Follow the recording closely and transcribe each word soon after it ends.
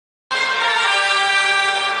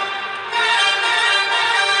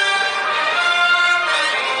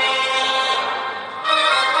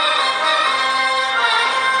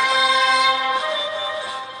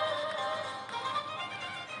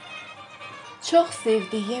Çox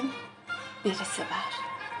sevdiyim birisi var.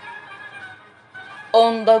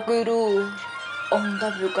 Onda qürur,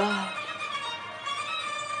 onda vüqar.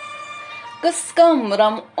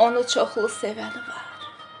 Qısqanmıram onu çoxlu sevəni var.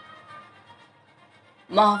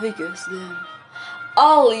 Mavi gözlüm,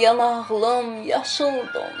 al yanaqlım, yaşıl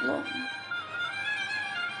donlum.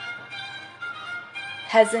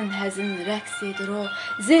 Həzin-həzin rəqs edir o,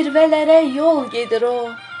 zirvələrə yol gedir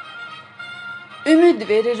o. Ümid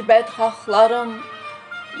verir bədxahlarım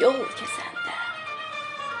yol kəsəndə.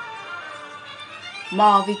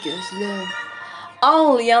 Mavi gözlüm,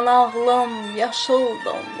 al yanaqlım, yaşıl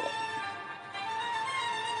donlum.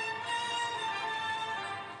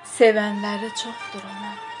 Sevənləri çoxdur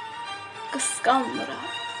onun, qısqanmıram.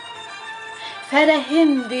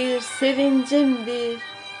 Fərəhimdir, sevincimdir,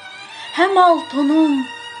 həm altunum,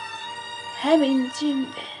 həm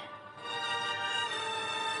incimdir.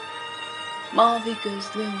 Mavi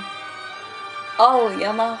gözlüm, al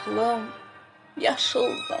yanaqlım, yaşıl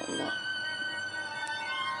donlum.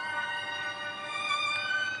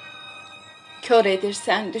 Kör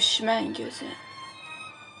edirsən düşmən gözün.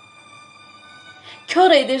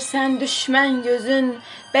 Kör edirsən düşmən gözün,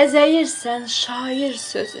 bəzəyirsən şair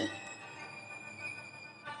sözün.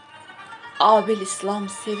 Abil İslam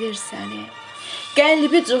sevir səni,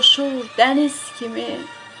 qəlbi coşur dəniz kimi.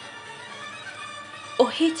 O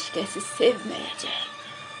heç kəsi sevməyəcək.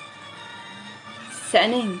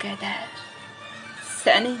 Sənin qədər,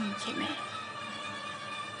 sənin kimi.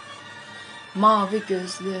 Mavi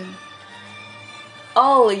gözlüm,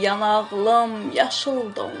 al yanaqlım,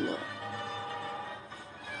 yaşıl donlum.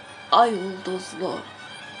 Ay ulduzlu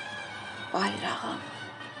bayrağım,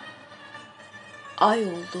 ay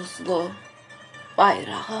ulduzlu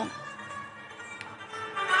bayrağım.